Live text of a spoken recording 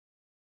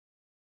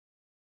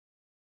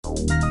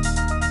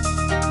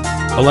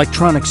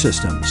electronic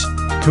systems,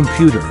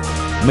 computer,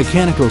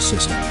 mechanical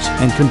systems,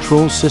 and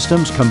control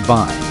systems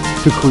combine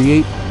to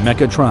create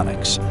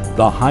Mechatronics,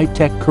 the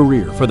high-tech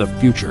career for the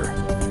future.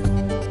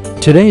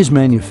 Today's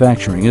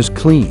manufacturing is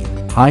clean,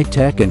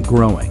 high-tech, and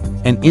growing,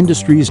 and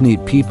industries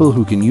need people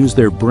who can use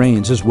their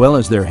brains as well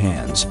as their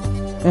hands.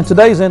 In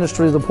today's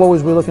industry, the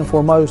employees we're looking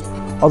for most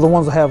are the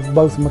ones that have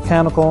both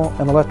mechanical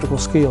and electrical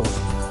skills.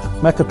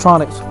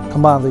 Mechatronics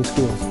combine these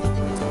skills.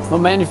 Well,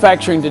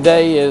 manufacturing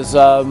today is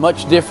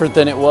much different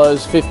than it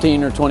was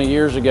 15 or 20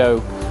 years ago.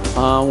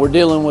 We're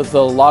dealing with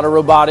a lot of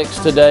robotics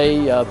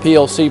today,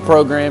 PLC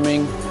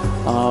programming,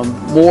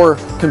 more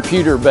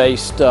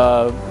computer-based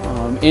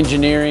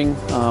engineering,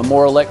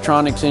 more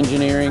electronics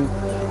engineering,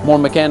 more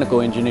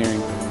mechanical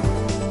engineering.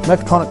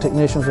 Mechatronic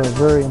technicians are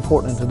very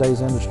important in today's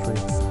industry.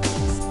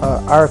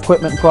 Our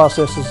equipment and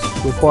processes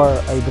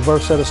require a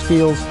diverse set of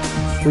skills.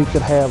 We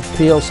could have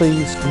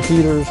PLCs,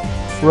 computers,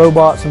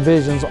 robots, and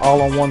visions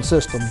all on one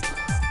system.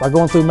 By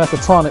going through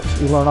Mechatronics,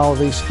 you learn all of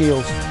these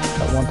skills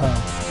at one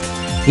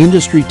time.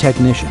 Industry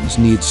technicians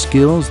need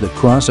skills that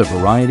cross a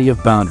variety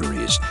of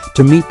boundaries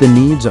to meet the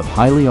needs of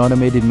highly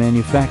automated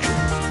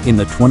manufacturing in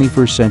the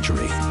 21st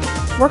century.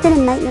 Working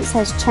in maintenance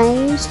has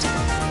changed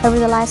over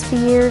the last few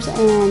years,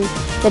 and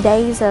the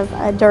days of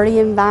a dirty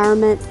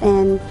environment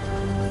and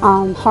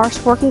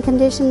harsh working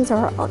conditions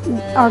are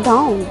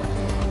gone.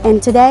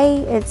 And today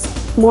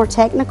it's more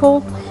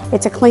technical,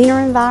 it's a cleaner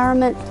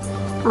environment,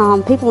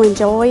 people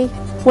enjoy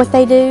what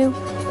they do.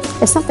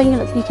 It's something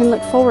you can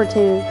look forward to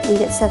and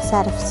get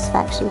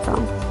self-satisfaction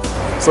from.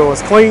 So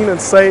it's clean and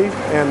safe,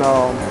 and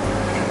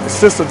it's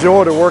just a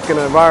joy to work in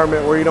an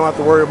environment where you don't have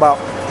to worry about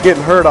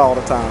getting hurt all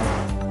the time.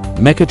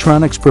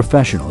 Mechatronics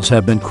professionals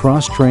have been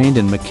cross-trained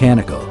in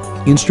mechanical,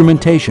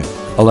 instrumentation,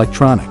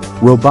 electronic,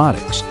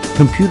 robotics,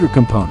 computer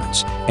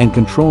components, and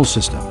control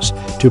systems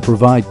to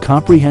provide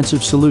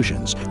comprehensive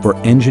solutions for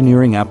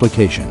engineering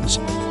applications.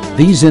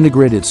 These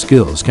integrated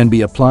skills can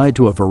be applied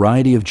to a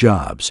variety of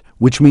jobs,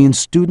 which means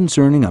students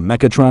earning a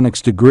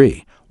Mechatronics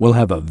degree will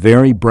have a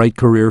very bright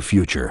career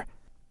future.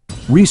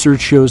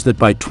 Research shows that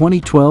by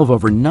 2012,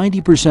 over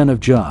 90% of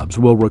jobs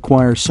will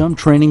require some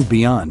training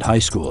beyond high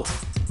school.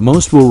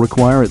 Most will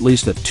require at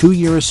least a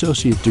 2-year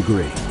associate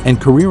degree,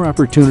 and career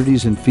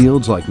opportunities in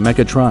fields like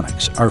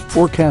mechatronics are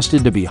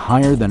forecasted to be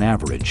higher than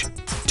average.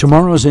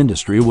 Tomorrow's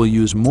industry will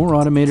use more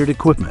automated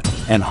equipment,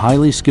 and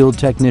highly skilled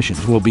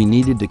technicians will be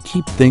needed to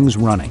keep things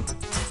running.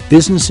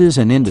 Businesses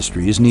and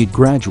industries need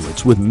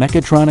graduates with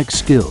mechatronic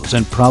skills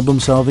and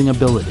problem-solving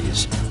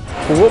abilities.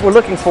 Well, what we're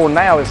looking for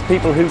now is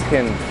people who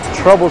can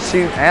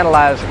troubleshoot,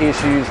 analyze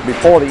issues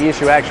before the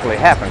issue actually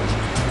happens.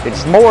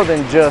 It's more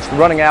than just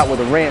running out with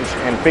a wrench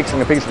and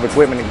fixing a piece of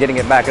equipment and getting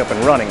it back up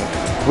and running.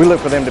 We look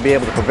for them to be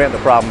able to prevent the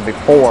problem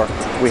before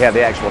we have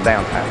the actual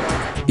downtime.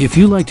 If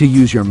you like to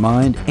use your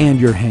mind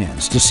and your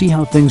hands to see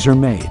how things are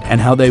made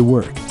and how they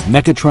work,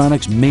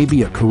 Mechatronics may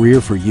be a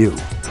career for you.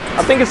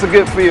 I think it's a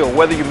good field,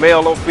 whether you're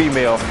male or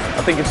female.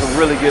 I think it's a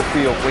really good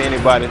field for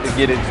anybody to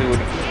get into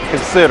and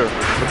consider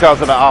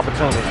because of the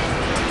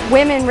opportunities.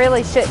 Women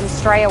really shouldn't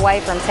stray away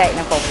from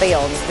technical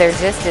fields. They're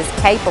just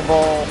as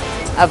capable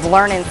of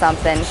learning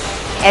something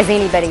as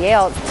anybody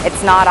else.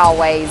 It's not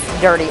always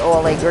dirty,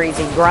 oily,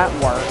 greasy grunt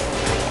work.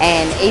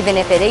 And even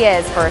if it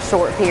is for a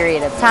short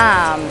period of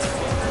time,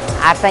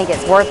 I think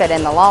it's worth it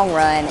in the long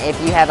run if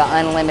you have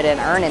an unlimited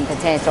earning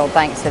potential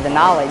thanks to the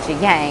knowledge you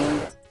gain.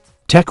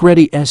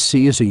 TechReady SC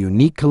is a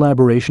unique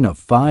collaboration of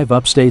 5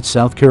 upstate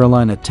South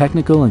Carolina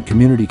technical and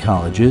community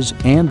colleges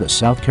and the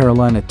South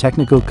Carolina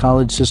Technical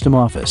College System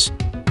Office.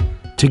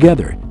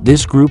 Together,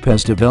 this group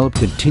has developed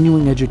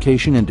continuing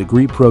education and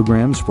degree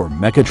programs for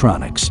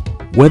Mechatronics.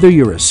 Whether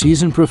you're a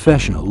seasoned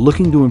professional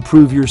looking to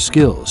improve your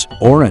skills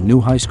or a new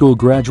high school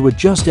graduate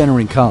just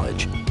entering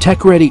college,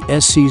 TechReady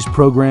SC's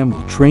program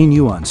will train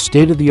you on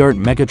state-of-the-art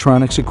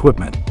mechatronics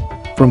equipment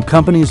from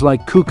companies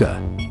like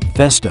KUKA,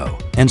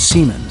 Festo, and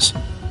Siemens.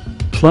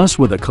 Plus,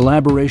 with a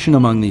collaboration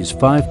among these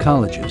 5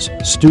 colleges,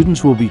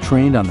 students will be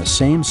trained on the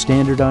same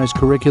standardized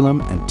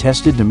curriculum and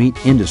tested to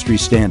meet industry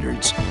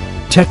standards.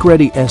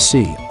 TechReady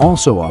SC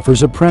also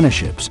offers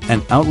apprenticeships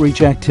and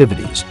outreach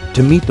activities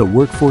to meet the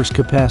workforce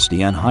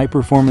capacity and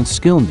high-performance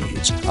skill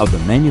needs of the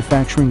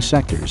manufacturing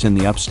sectors in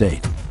the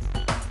upstate.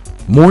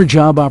 More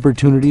job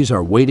opportunities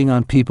are waiting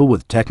on people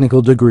with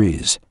technical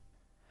degrees.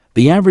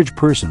 The average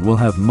person will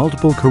have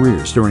multiple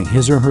careers during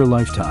his or her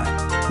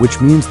lifetime, which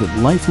means that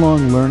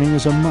lifelong learning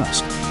is a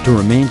must to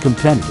remain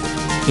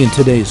competitive in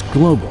today's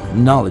global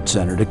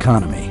knowledge-centered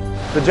economy.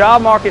 The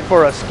job market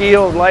for a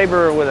skilled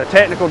laborer with a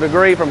technical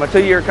degree from a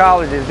 2-year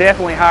college is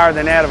definitely higher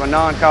than that of a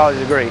non-college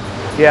degree.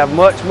 You have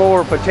much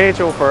more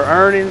potential for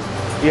earnings.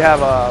 You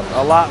have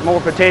a lot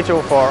more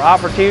potential for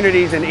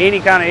opportunities in any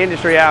kind of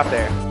industry out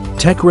there.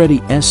 TechReady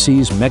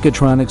SC's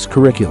Mechatronics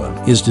curriculum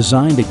is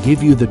designed to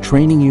give you the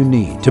training you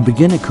need to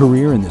begin a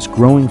career in this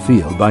growing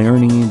field by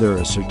earning either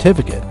a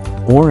certificate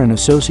or an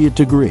associate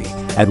degree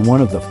at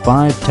one of the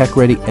 5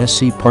 TechReady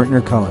SC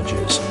partner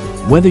colleges.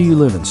 Whether you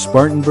live in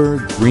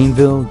Spartanburg,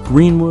 Greenville,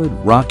 Greenwood,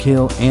 Rock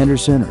Hill,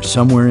 Anderson, or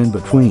somewhere in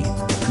between,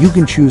 you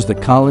can choose the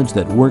college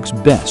that works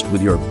best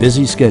with your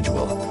busy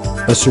schedule.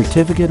 A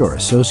certificate or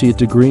associate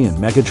degree in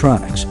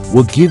mechatronics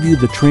will give you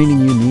the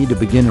training you need to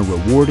begin a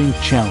rewarding,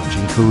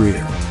 challenging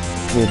career.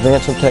 The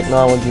advance of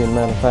technology in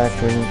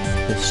manufacturing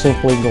is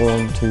simply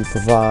going to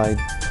provide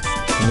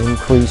an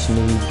increased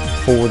need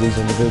for these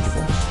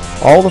individuals.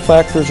 All the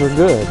factors are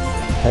good: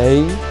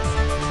 pay,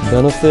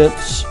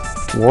 benefits,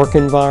 work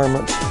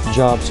environments,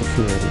 job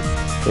security.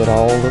 It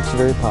all looks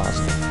very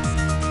positive.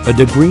 A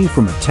degree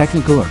from a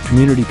technical or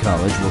community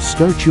college will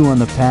start you on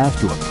the path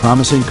to a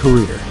promising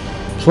career.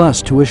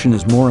 Plus, tuition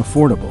is more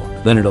affordable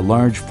than at a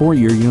large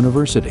four-year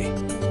university.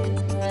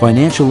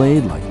 Financial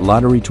aid like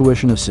lottery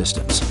tuition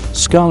assistance,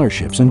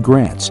 scholarships, and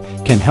grants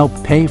can help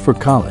pay for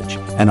college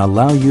and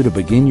allow you to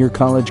begin your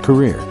college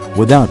career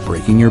without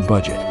breaking your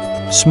budget.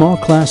 Small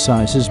class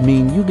sizes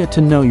mean you get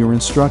to know your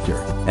instructor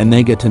and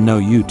they get to know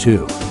you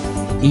too.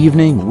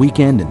 Evening,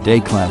 weekend, and day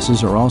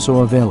classes are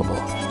also available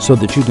so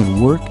that you can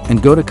work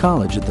and go to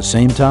college at the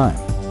same time.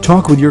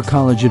 Talk with your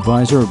college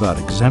advisor about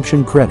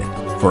exemption credit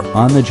for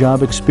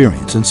on-the-job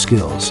experience and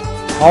skills.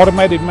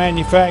 Automated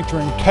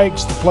manufacturing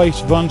takes the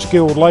place of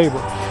unskilled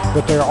labor,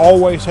 but there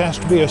always has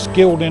to be a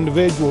skilled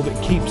individual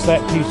that keeps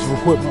that piece of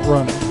equipment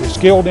running. The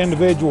skilled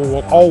individual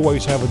will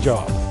always have a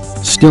job.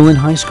 Still in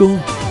high school?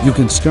 You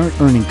can start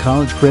earning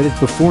college credit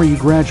before you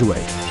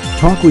graduate.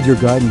 Talk with your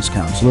guidance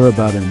counselor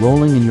about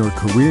enrolling in your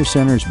Career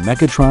Center's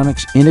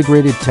Mechatronics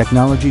Integrated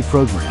Technology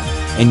program,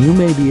 and you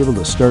may be able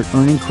to start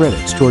earning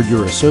credits toward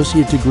your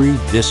associate degree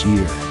this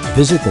year.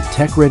 Visit the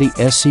TechReady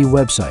SC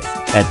website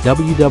at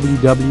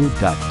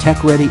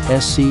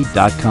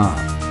www.techreadysc.com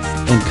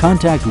and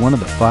contact one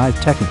of the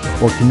 5 technical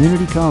or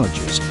community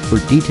colleges for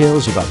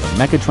details about the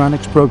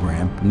Mechatronics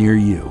program near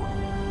you.